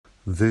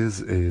This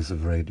is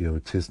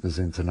Radio Business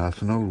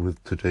International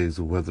with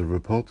today's weather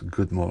report.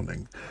 Good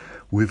morning.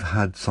 We've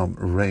had some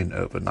rain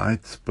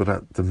overnight, but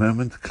at the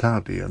moment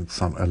cloudy and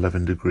some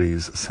 11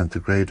 degrees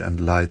centigrade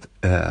and light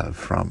air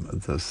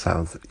from the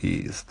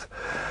southeast.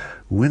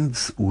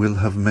 Winds will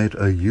have made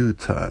a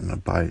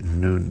U-turn by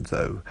noon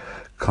though,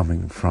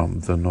 coming from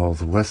the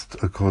northwest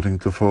according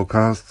to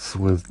forecasts,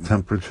 with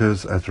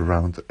temperatures at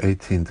around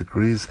 18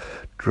 degrees,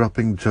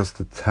 dropping just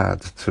a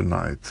tad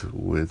tonight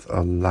with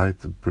a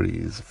light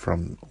breeze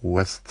from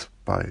west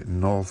by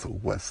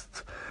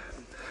northwest.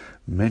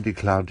 Mainly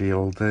cloudy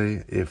all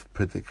day if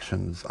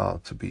predictions are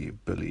to be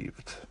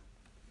believed.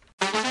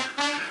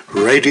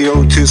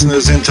 Radio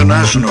Business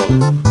International.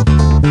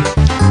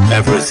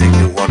 Everything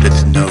you wanted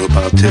to know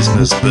about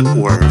business but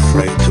were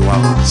afraid to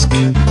ask.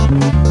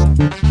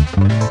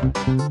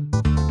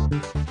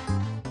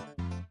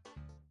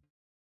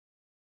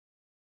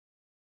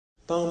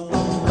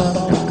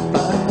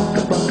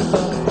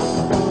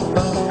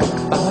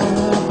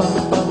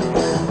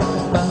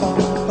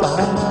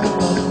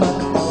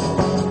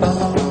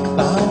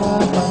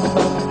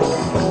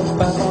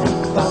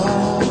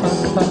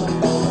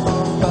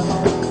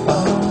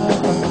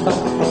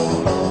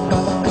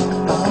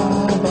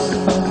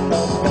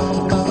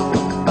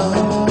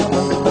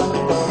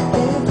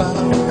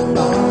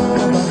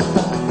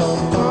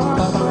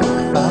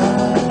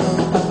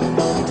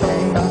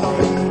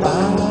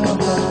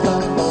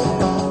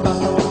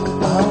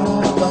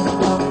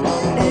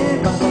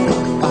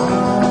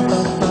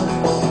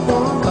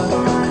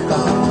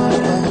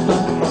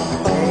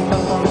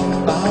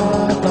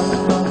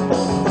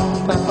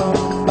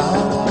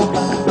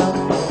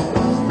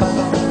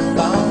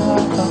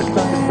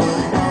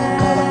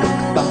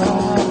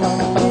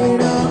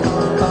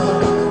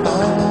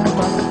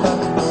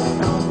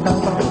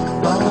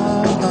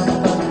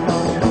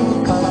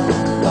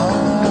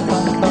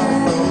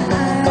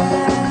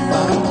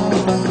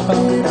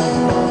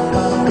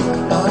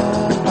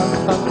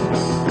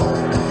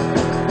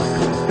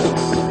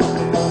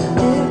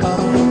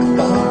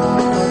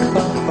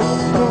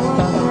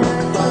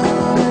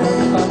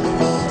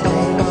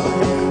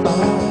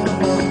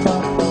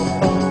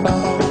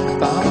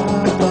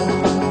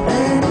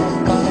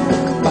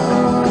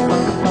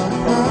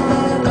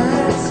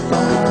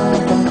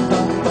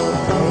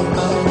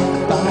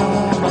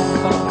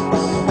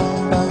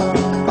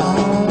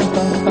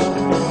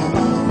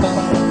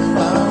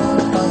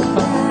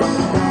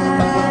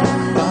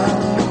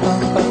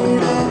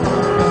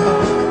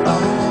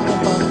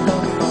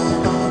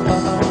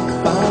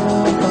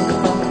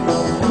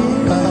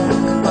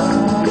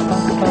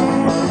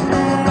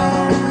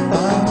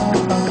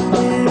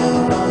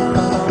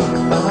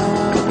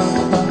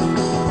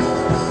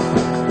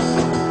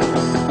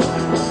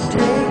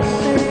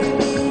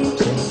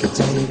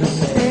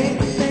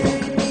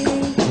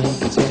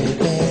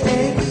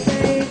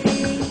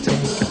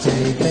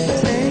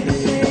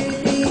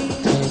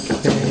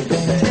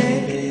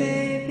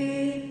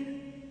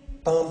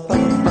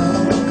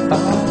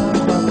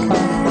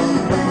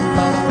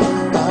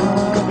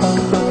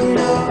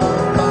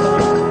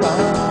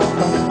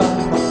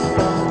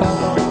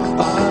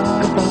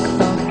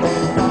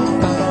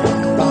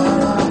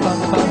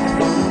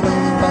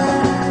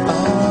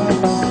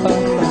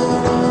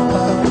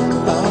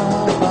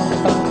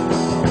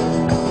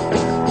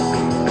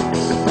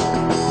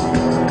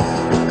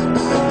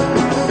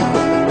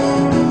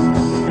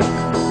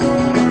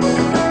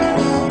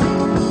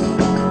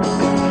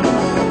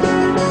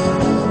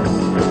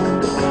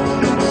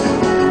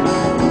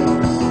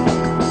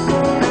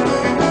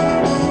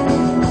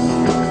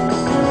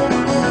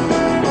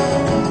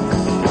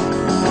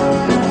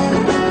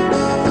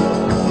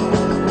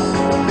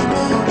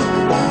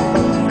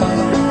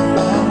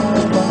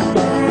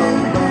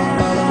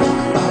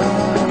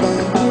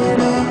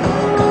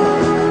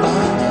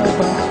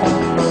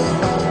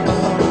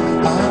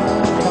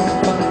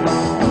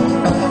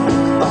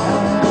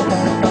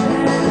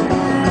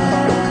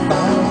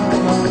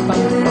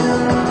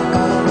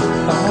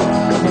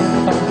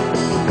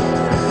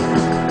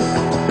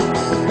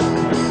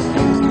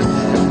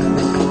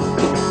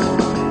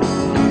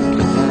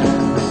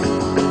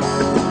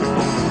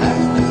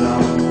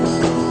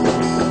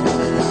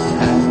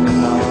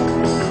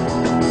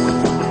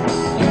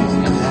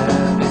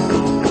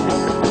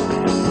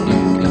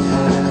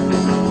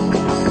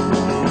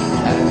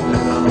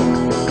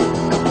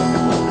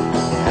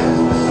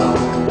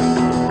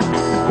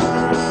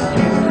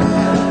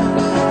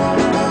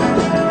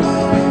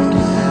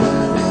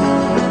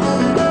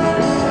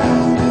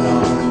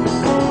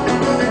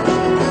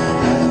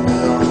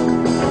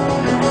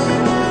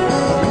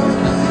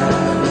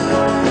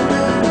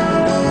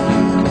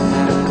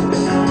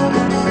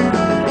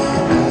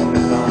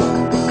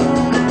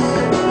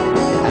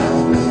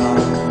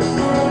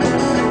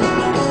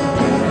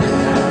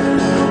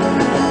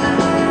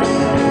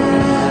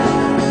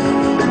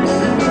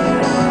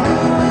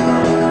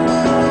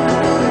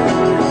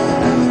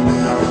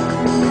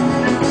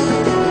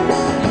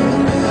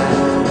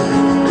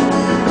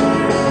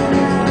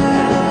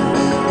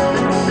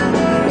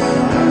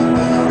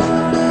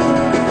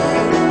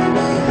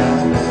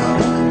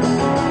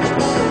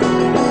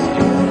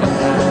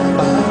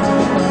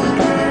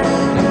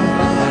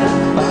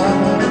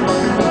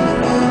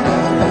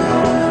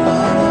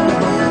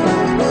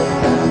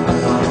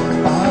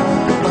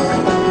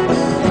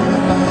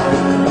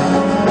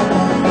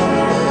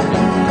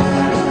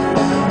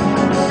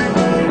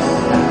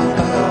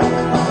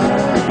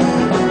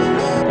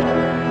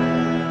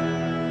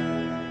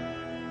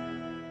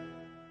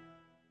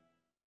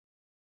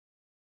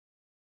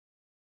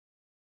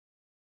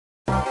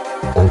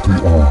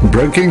 RTI.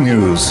 Breaking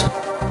news.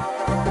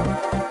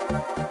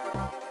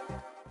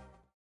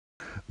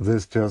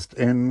 This just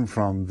in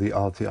from the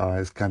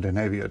RTI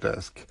Scandinavia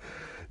desk.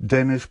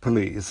 Danish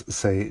police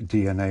say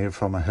DNA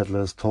from a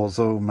headless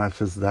torso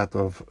matches that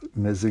of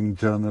missing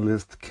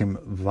journalist Kim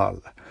Wall.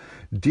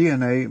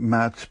 DNA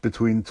match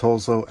between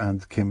torso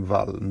and Kim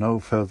Wall. No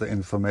further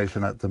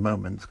information at the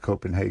moment,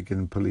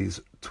 Copenhagen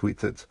police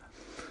tweeted.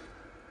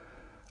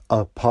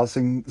 A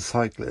passing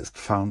cyclist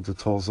found the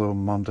torso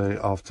Monday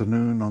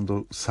afternoon on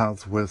the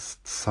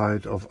southwest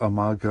side of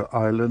Amager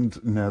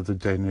Island near the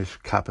Danish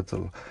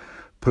capital.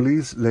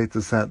 Police later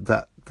said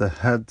that the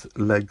head,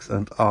 legs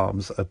and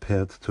arms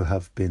appeared to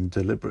have been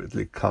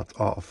deliberately cut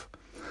off.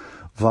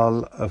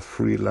 Wall, a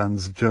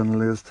freelance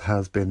journalist,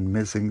 has been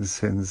missing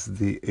since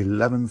the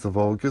 11th of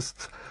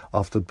August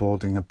after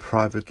boarding a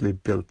privately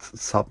built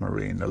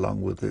submarine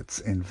along with its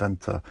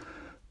inventor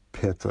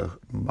Peter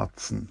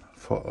Madsen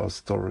for a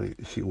story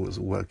she was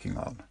working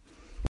on.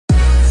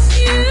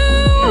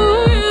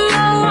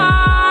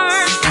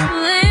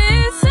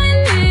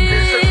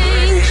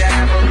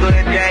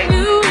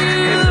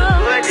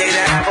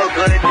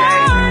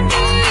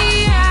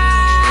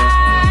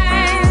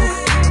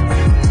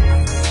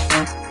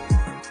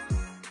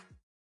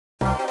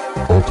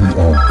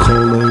 RTI.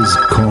 Caller's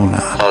Corner.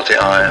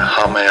 RTI,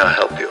 how may I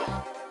help you?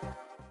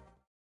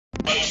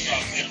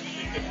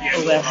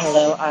 Well,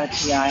 hello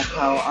RTI,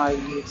 how are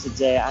you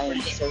today? I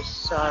am so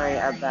sorry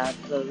about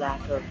the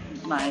lack of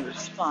my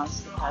response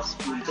the past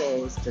few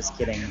days. Just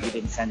kidding, you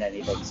didn't send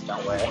anything, so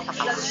don't worry.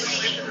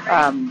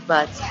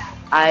 But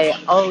I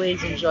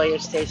always enjoy your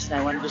station.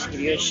 I want to just give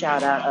you a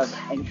shout out of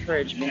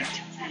encouragement.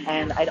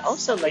 And I'd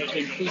also like to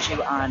include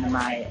you on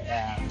my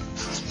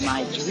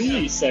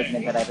dream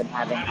segment that I've been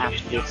having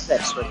after the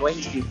eclipse. We're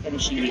going to be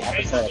finishing the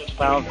episode at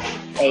 12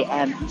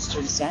 a.m.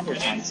 Eastern Standard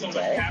Time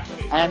today.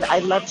 And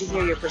I'd love to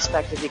hear your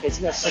perspective because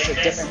you have such a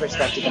different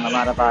perspective than a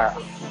lot of our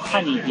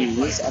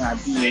honeybees and our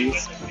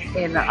bees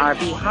in our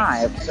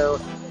beehive. So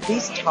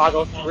please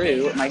toggle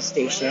through my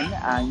station.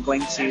 I'm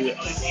going to,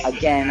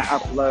 again,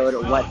 upload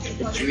what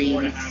the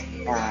dream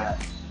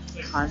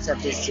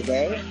concept is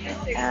today.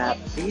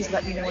 Please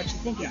let me know what you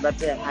think. We'd love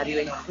to have you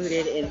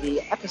included in the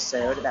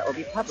episode that will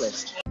be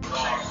published.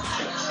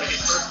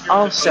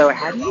 Also,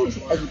 have you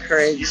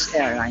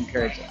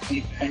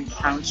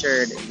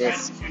encountered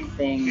this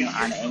thing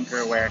on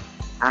Anchor where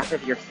half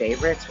of your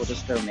favorites will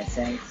just go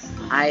missing?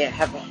 I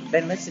have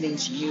been listening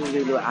to you,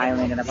 Lulu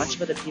Island, and a bunch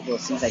of other people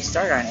since I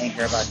started on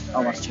Anchor about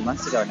almost 2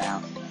 months ago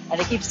now.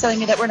 And it keeps telling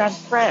me that we're not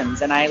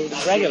friends, and I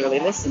regularly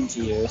listen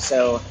to you,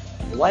 so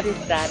what is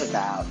that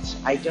about?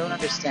 I don't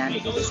understand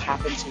it. Did this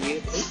happen to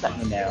you? Please let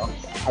me know.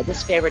 I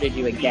just favorited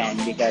you again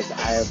because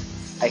I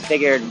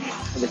figured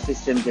the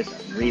system just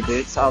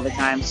reboots all the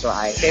time, so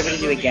I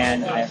favorited you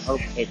again. I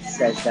hope it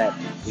says that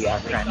we are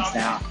friends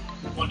now.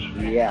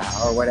 Yeah,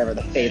 or whatever,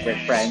 the favorite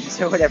friends,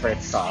 or whatever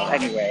it's called.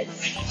 Anyway,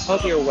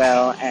 hope you're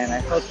well, and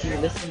I hope you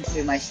listen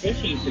to my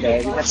station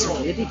today. We have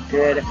some really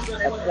good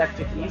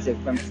eclectic music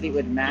from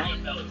Fleetwood Mac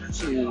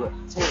to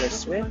Taylor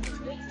Swift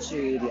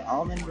to the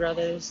Allman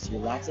Brothers to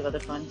lots of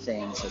other fun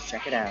things, so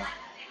check it out.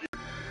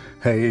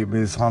 Hey,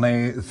 Miss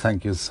Honey,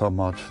 thank you so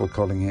much for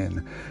calling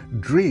in.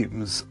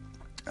 Dreams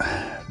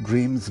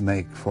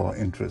make for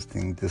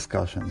interesting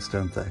discussions,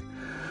 don't they?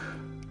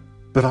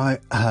 But I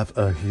have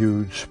a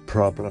huge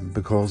problem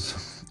because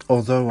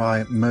although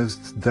I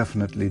most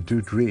definitely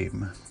do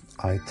dream,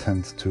 I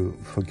tend to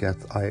forget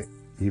I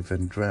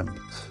even dreamt.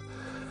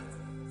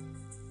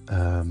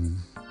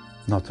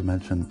 Not to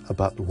mention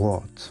about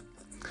what.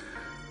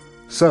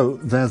 So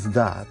there's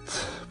that.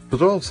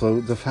 But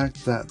also the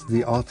fact that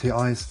the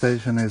RTI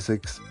station is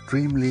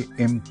extremely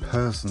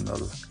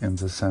impersonal in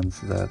the sense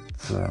that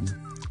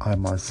I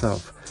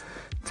myself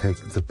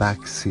take the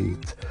back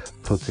seat,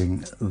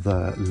 putting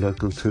the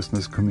local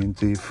business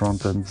community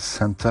front and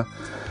center.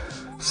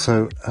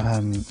 So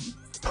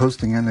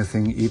posting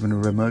anything even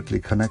remotely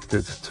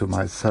connected to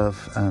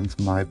myself and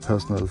my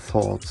personal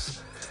thoughts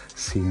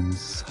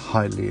seems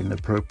highly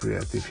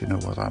inappropriate, if you know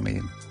what I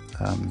mean.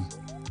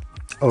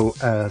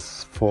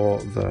 As for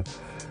the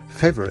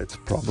favorite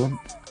problem,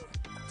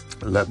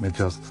 let me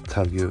just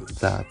tell you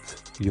that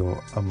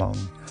you're among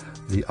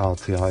the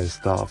RTI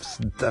staff's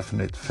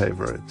definite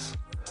favorites.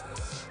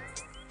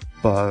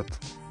 But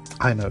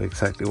I know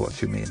exactly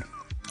what you mean.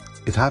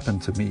 It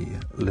happened to me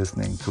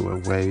listening to a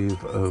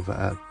wave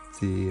over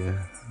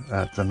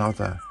at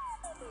another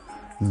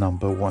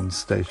number one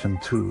station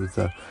too,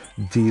 the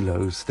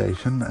D-Lo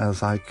station,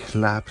 as I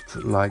clapped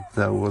like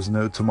there was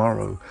no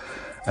tomorrow.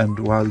 And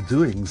while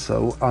doing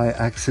so, I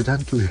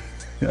accidentally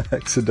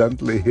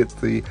hit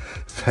the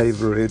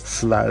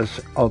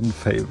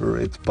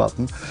favorite/unfavorite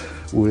button,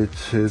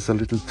 which is a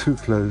little too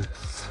close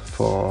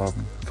for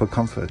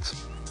comfort,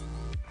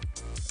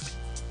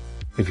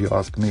 if you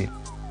ask me.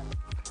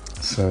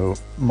 So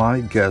my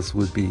guess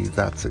would be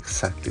that's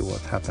exactly what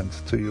happened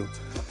to you.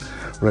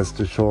 Rest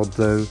assured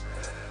though,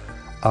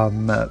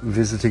 I'm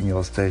visiting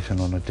your station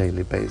on a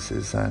daily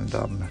basis, and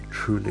I'm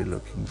truly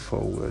looking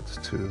forward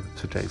to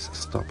today's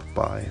stop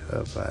by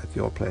over at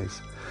your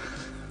place.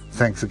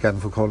 Thanks again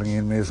for calling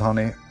in, Miss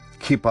Honey.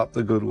 Keep up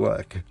the good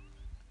work.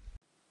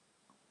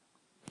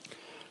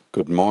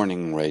 Good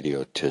morning,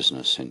 Radio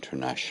Business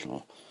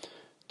International.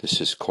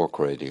 This is Cork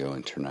Radio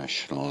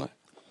International,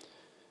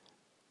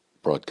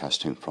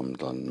 broadcasting from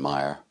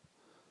Dunmire.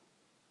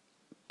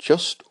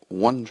 Just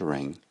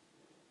wondering,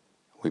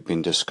 we've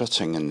been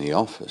discussing in the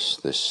office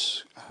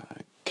this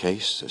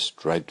this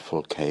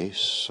dreadful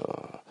case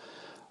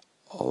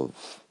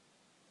of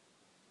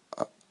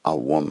a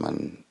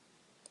woman,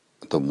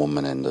 the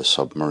woman in the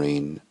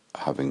submarine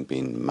having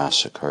been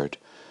massacred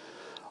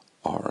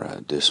or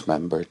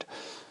dismembered.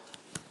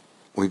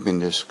 We've been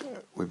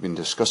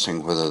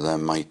discussing whether there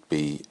might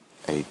be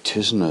a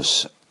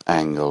business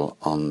angle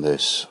on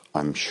this.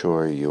 I'm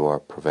sure you are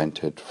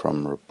prevented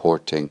from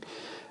reporting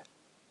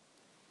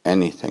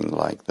anything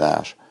like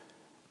that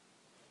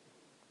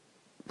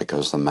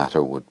because the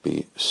matter would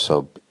be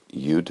sub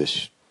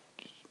judice,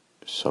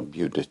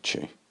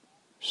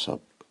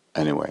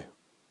 anyway,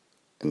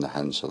 in the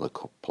hands of the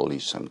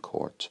police and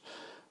courts.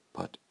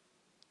 But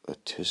the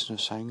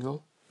business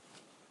angle?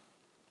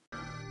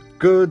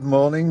 Good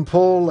morning,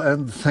 Paul,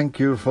 and thank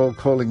you for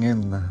calling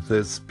in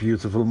this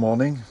beautiful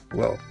morning.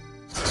 Well,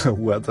 the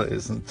weather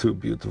isn't too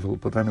beautiful,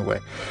 but anyway.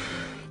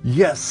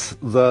 Yes,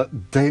 the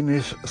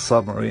Danish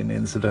submarine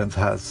incident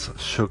has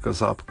shook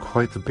us up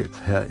quite a bit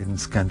here in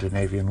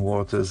Scandinavian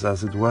waters,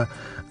 as it were,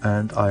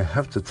 and I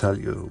have to tell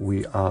you,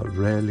 we are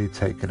rarely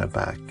taken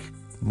aback,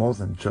 more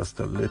than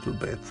just a little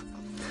bit.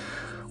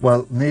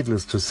 Well,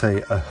 needless to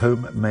say, a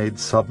homemade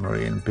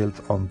submarine built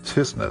on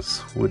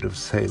Tysnes would have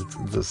sailed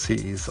the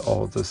seas,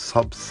 or the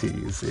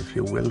sub-seas, if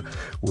you will,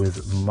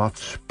 with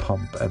much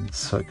pomp and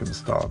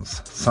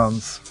circumstance,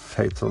 sans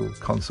fatal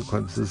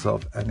consequences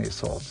of any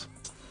sort.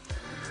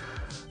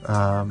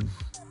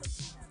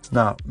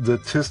 Now, the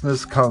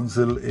Tysnes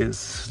Council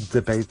is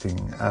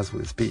debating, as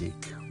we speak,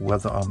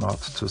 whether or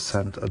not to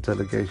send a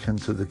delegation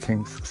to the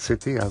King's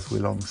City, as we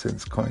long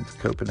since coined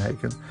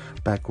Copenhagen,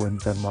 back when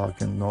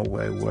Denmark and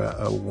Norway were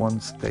a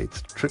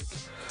one-state trick,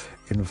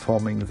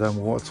 informing them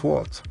what's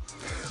what.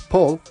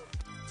 Paul,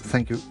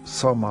 thank you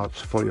so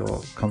much for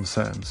your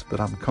concerns, but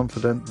I'm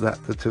confident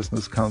that the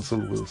Tysnes Council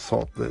will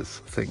sort this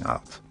thing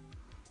out.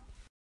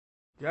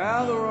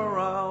 Gather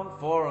around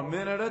for a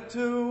minute or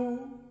two,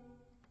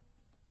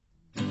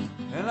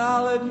 and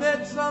I'll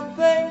admit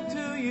something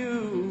to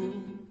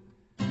you.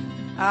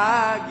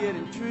 I get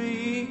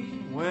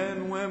intrigued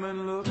when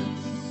women look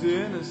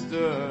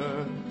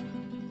sinister.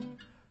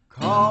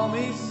 Call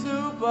me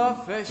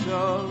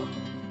superficial,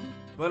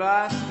 but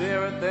I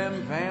stare at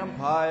them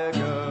vampire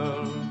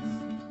girls.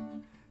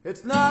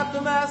 It's not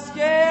the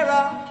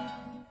mascara,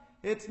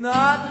 it's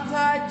not the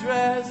tight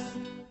dress,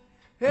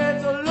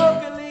 it's a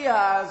look in the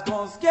eyes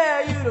gonna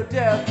scare you to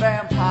death.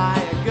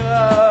 Vampire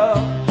girl,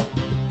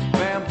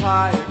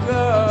 vampire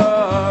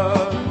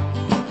girl.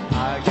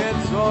 I get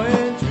so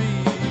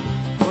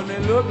intrigued when they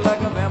look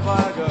like a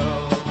vampire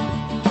girl.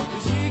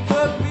 She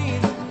cook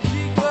beans,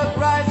 she cook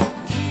rice,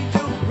 she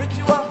do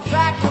ritual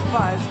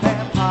sacrifice.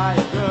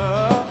 Vampire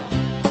girl,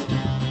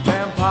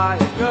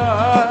 vampire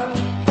girl.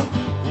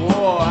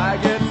 Whoa, I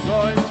get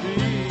so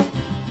intrigued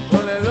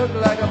when they look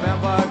like a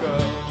vampire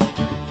girl.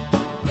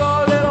 Go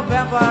little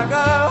vampire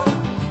girl,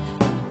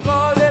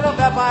 go little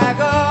vampire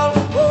girl.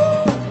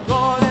 Woo!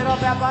 Go little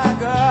vampire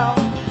girl.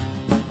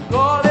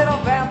 Go little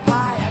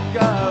vampire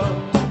girl,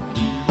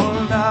 evil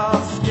now,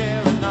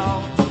 scary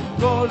now.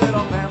 Go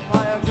little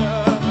vampire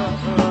girl,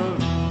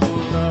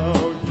 evil now,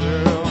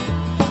 yeah,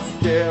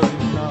 scary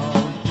now,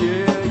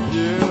 yeah,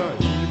 yeah.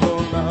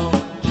 Evil now,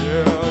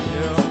 yeah,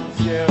 yeah,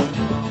 scary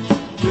now,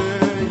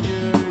 yeah,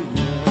 yeah,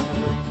 yeah.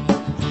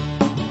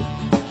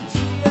 Is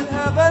she in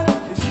heaven?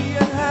 Is she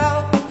in hell?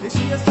 Is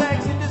she a sex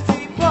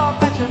industry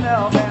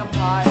professional?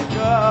 Vampire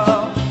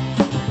girl,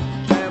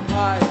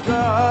 vampire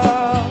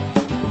girl.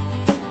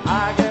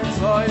 I get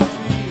so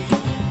intrigued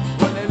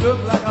when they look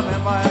like a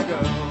vampire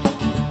girl.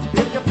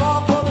 If you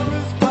fall for the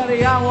roots,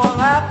 buddy, I won't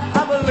laugh. I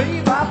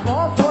believe I've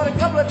fallen for it a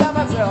couple of times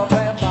myself.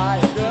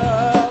 Vampire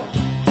girl,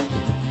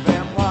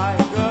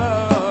 vampire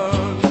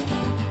girl.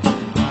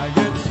 I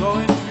get so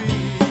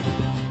intrigued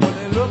when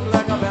they look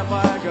like a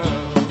vampire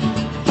girl.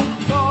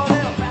 Go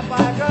little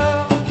vampire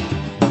girl,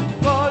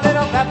 go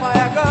little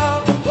vampire girl.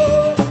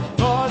 Woo!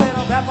 Go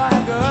little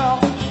vampire girl,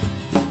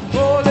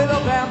 go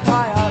little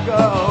vampire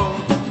girl.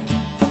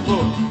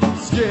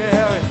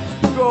 Scary,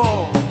 go.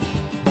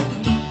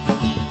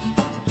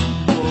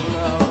 Go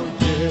now,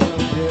 yeah,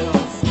 yeah,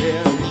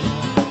 scary.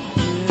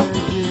 Yeah,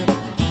 yeah.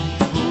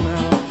 Go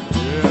now,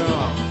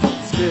 yeah,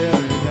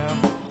 scary now.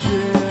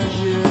 Yeah,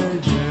 yeah,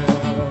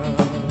 yeah.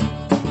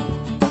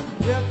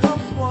 Here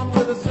comes one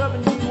with a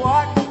 70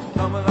 watt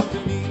coming up to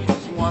me and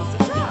she wants to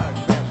talk.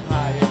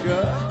 Vampire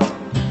girl,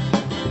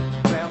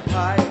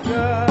 vampire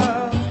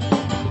girl.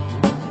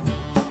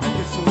 I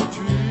get so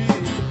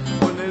intrigued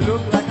when they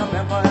look like a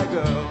vampire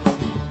girl.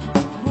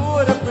 Who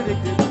would have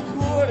predicted? Who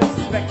would have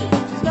suspected?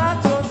 She's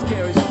not so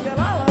scary. She's got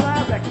all of my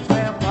records.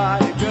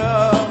 Vampire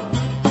girl,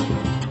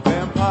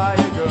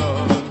 vampire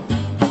girl.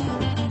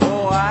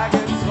 Oh, I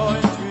get so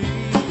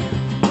intrigued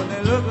when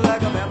they look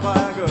like a vampire.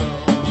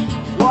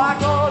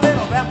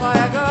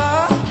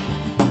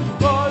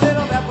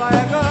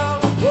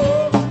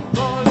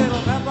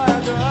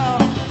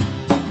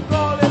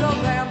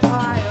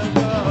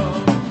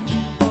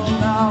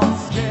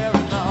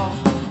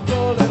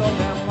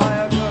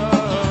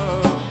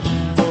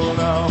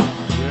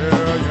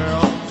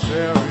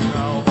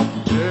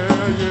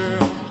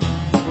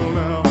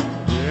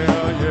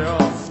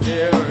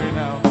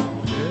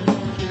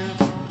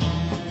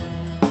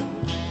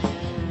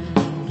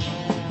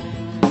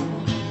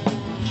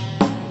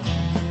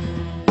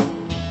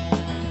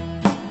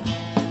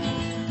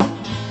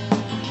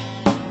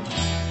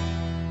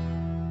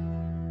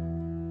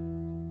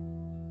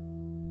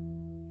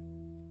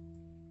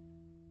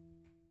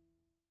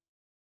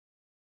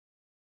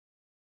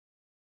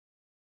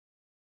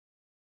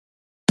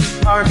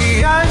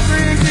 RTI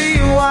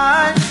 3DYSNES.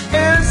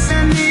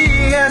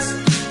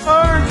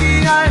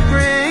 RTI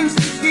brings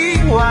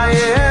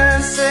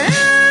EYSN.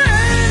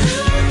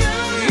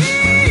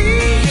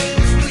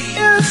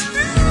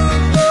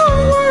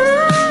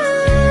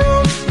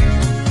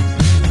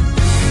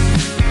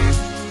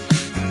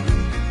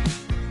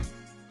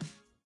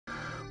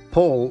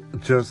 Paul,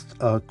 just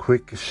a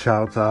quick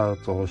shout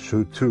out or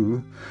shoot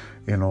two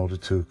in order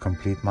to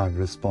complete my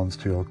response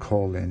to your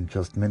call in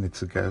just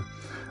minutes ago,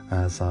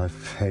 as I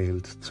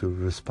failed to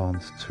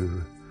respond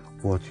to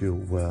what you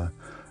were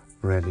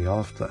really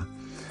after.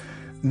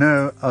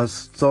 No, a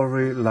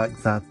story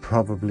like that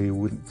probably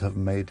wouldn't have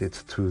made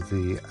it to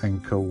the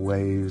anchor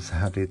waves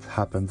had it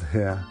happened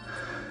here.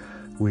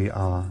 We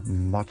are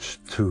much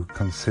too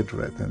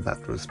considerate in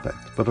that respect.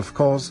 But of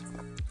course,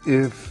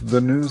 if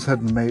the news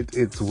had made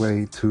its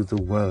way to the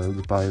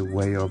world by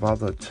way of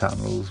other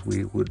channels,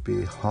 we would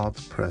be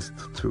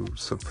hard-pressed to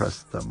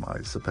suppress them,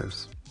 I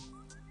suppose.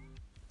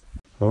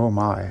 Oh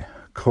my,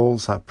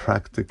 calls are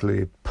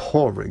practically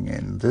pouring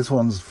in. This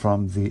one's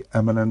from the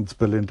eminent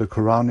Belinda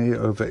Kurani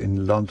over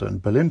in London.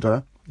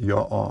 Belinda,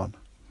 you're on.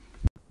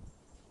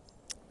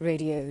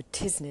 Radio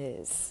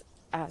Tisnes.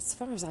 As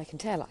far as I can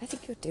tell, I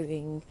think you're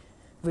doing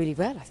really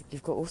well. I think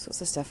you've got all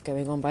sorts of stuff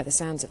going on by the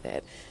sounds of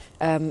it.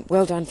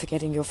 Well done for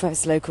getting your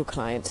first local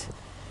client.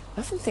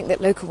 I often think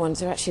that local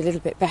ones are actually a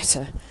little bit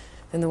better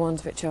than the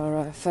ones which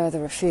are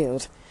further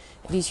afield.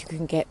 At least you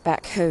can get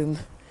back home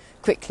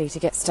quickly to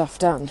get stuff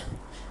done.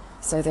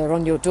 So they're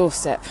on your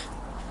doorstep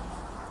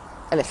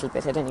a little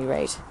bit at any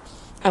rate.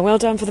 And well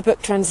done for the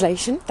book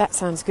translation. That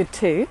sounds good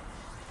too.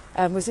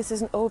 Was this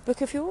an old book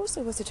of yours,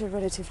 or was it a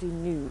relatively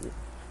new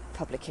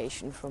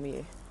publication from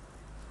you?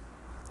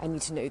 I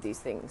need to know these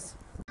things.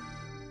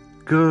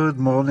 Good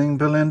morning,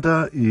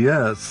 Belinda.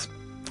 Yes,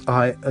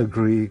 I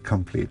agree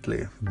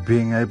completely.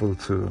 Being able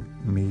to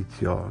meet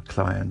your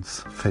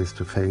clients face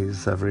to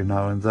face every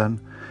now and then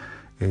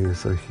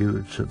is a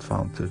huge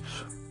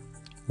advantage.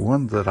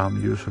 One that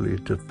I'm usually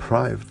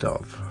deprived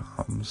of,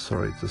 I'm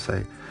sorry to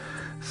say,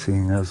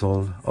 seeing as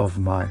all of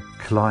my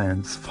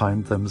clients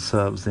find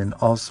themselves in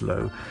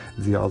Oslo,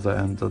 the other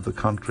end of the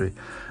country,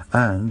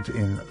 and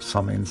in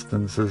some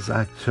instances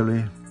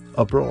actually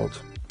abroad.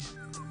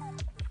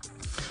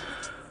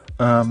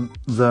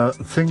 The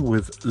thing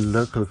with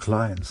local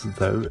clients,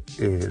 though,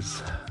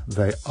 is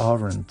they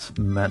aren't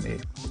many,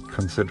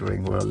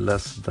 considering we're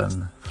less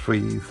than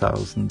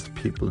 3,000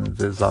 people in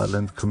this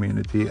island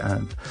community,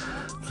 and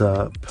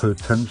the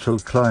potential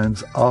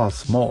clients are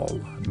small,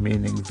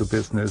 meaning the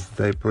business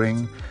they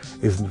bring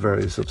isn't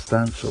very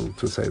substantial,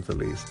 to say the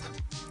least.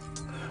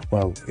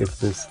 Well, if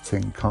this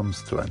thing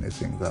comes to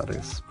anything, that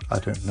is. I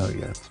don't know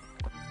yet.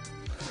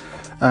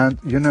 And,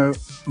 you know,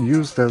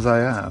 used as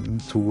I am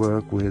to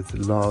work with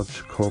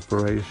large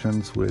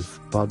corporations with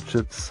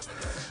budgets,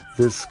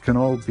 this can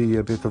all be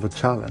a bit of a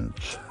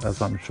challenge, as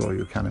I'm sure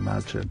you can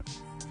imagine.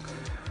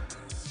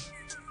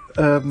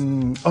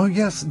 Oh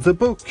yes, the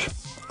book.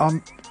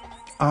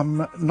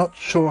 I'm not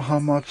sure how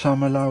much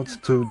I'm allowed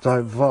to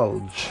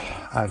divulge,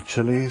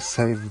 actually,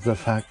 save the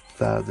fact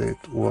that it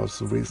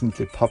was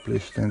recently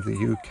published in the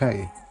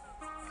UK,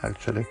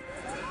 actually,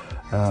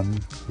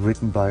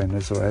 written by an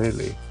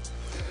Israeli.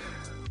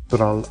 But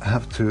I'll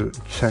have to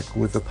check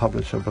with the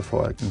publisher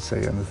before I can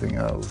say anything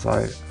else.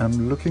 I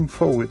am looking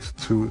forward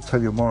to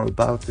tell you more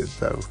about it,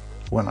 though,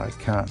 when I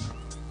can.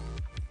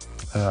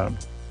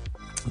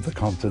 The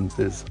content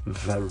is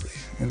very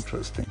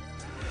interesting.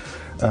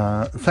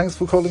 Thanks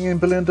for calling in,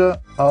 Belinda.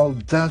 I'll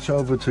dash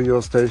over to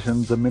your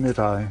station the minute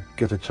I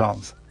get a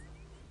chance.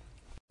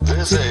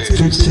 This is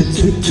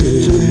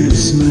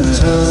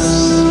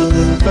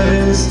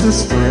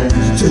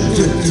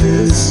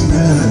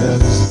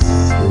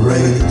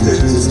Radio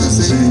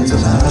Business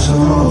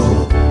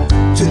International.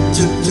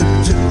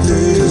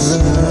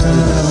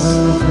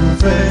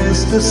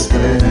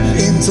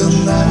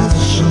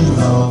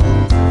 International.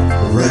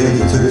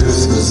 Radio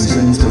Business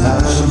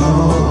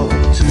International.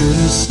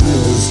 Business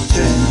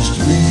changed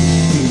me,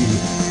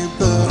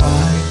 but I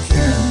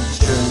can't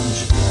change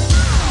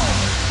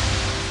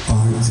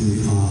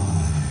RTI.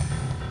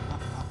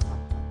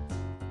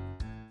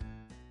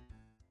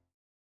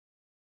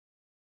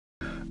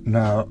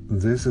 Now,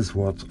 this is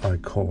what I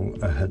call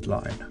a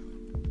headline.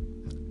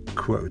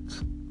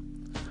 Quote,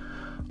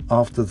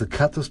 after the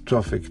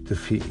catastrophic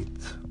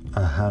defeat,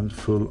 a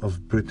handful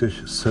of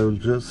British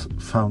soldiers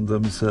found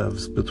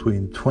themselves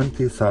between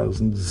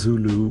 20,000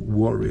 Zulu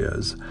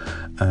warriors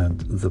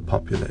and the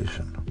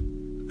population.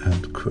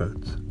 End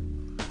quote.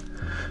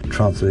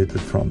 Translated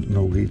from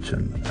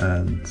Norwegian,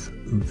 and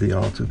the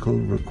article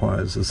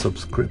requires a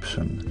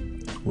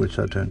subscription, which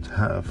I don't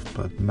have,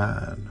 but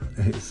man,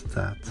 is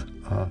that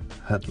a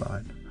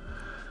headline.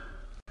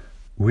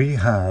 We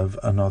have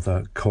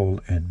another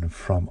call-in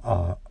from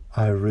our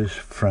Irish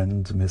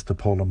friend Mr.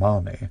 Paul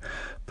O'Mahony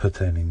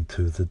pertaining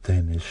to the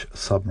Danish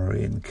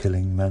submarine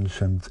killing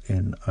mentioned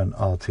in an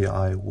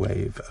RTI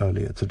wave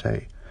earlier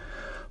today.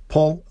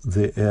 Paul,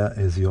 the air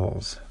is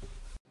yours.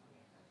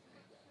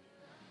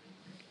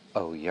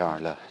 Oh,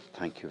 Yarla,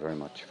 thank you very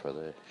much for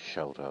the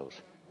shout out.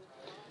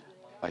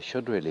 I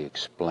should really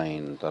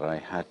explain that I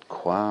had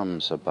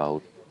qualms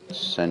about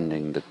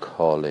sending the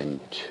call in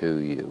to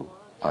you.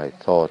 I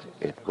thought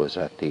it was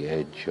at the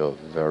edge of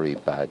very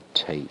bad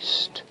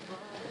taste.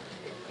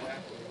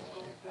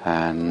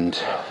 And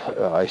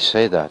I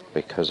say that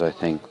because I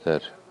think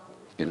that,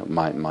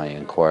 my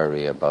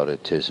inquiry about a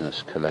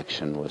Tisnes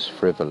collection was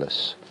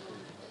frivolous.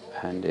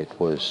 And it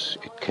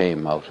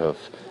came out of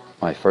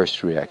my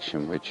first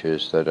reaction, which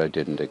is that I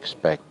didn't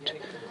expect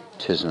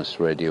Tisnes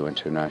Radio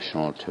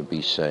International to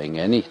be saying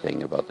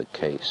anything about the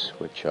case,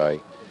 which I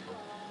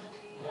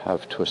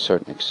have to a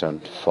certain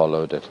extent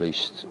followed, at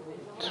least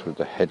through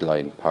the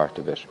headline part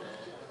of it.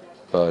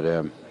 But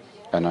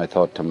and I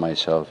thought to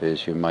myself,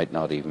 is you might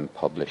not even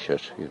publish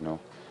it,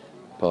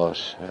 But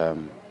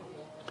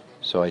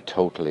so I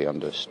totally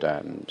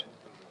understand,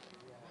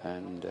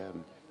 and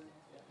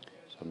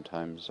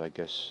sometimes I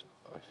guess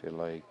I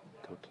feel I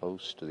go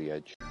close to the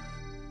edge.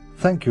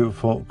 Thank you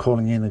for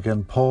calling in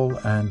again, Paul,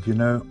 and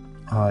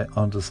I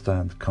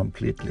understand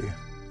completely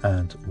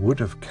and would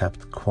have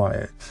kept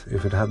quiet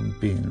if it hadn't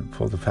been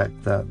for the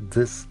fact that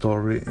this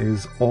story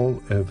is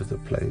all over the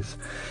place,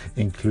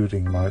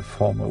 including my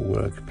former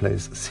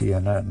workplace,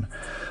 CNN.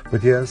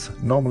 But yes,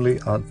 normally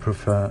I'd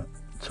prefer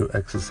to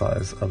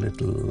exercise a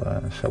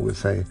little, shall we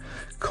say,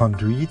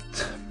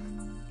 conduit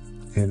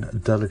in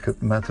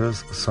delicate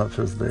matters such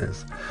as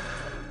this.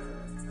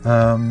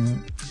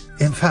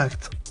 In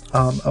fact,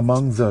 I'm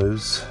among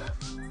those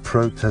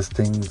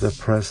protesting the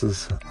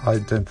press's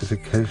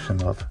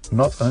identification of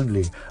not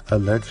only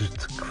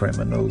alleged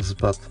criminals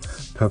but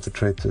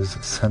perpetrators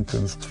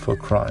sentenced for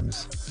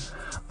crimes,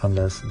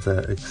 unless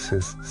there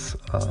exists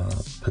a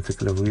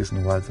particular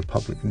reason why the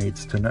public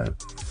needs to know.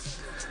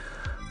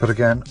 But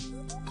again,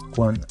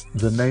 when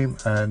the name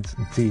and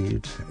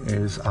deed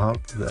is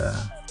out there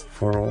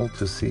for all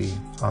to see,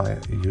 I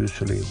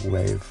usually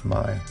waive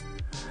my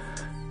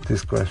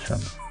discretion.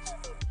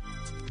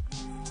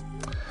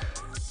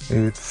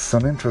 It's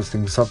an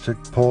interesting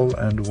subject, Paul,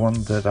 and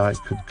one that I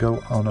could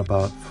go on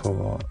about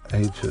for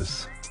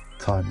ages,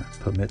 time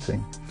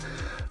permitting,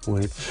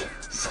 which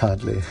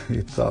sadly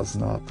it does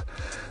not.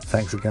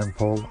 Thanks again,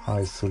 Paul.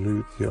 I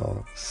salute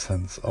your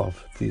sense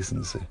of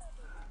decency.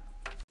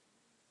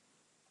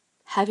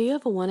 Have you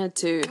ever wanted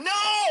to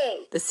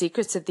know the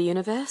secrets of the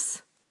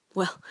universe?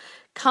 Well,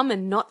 come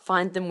and not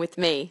find them with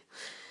me.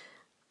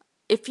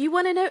 If you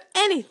want to know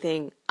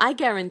anything, I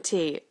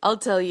guarantee I'll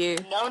tell you.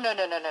 No.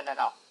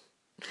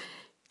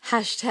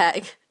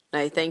 Hashtag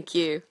no thank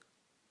you.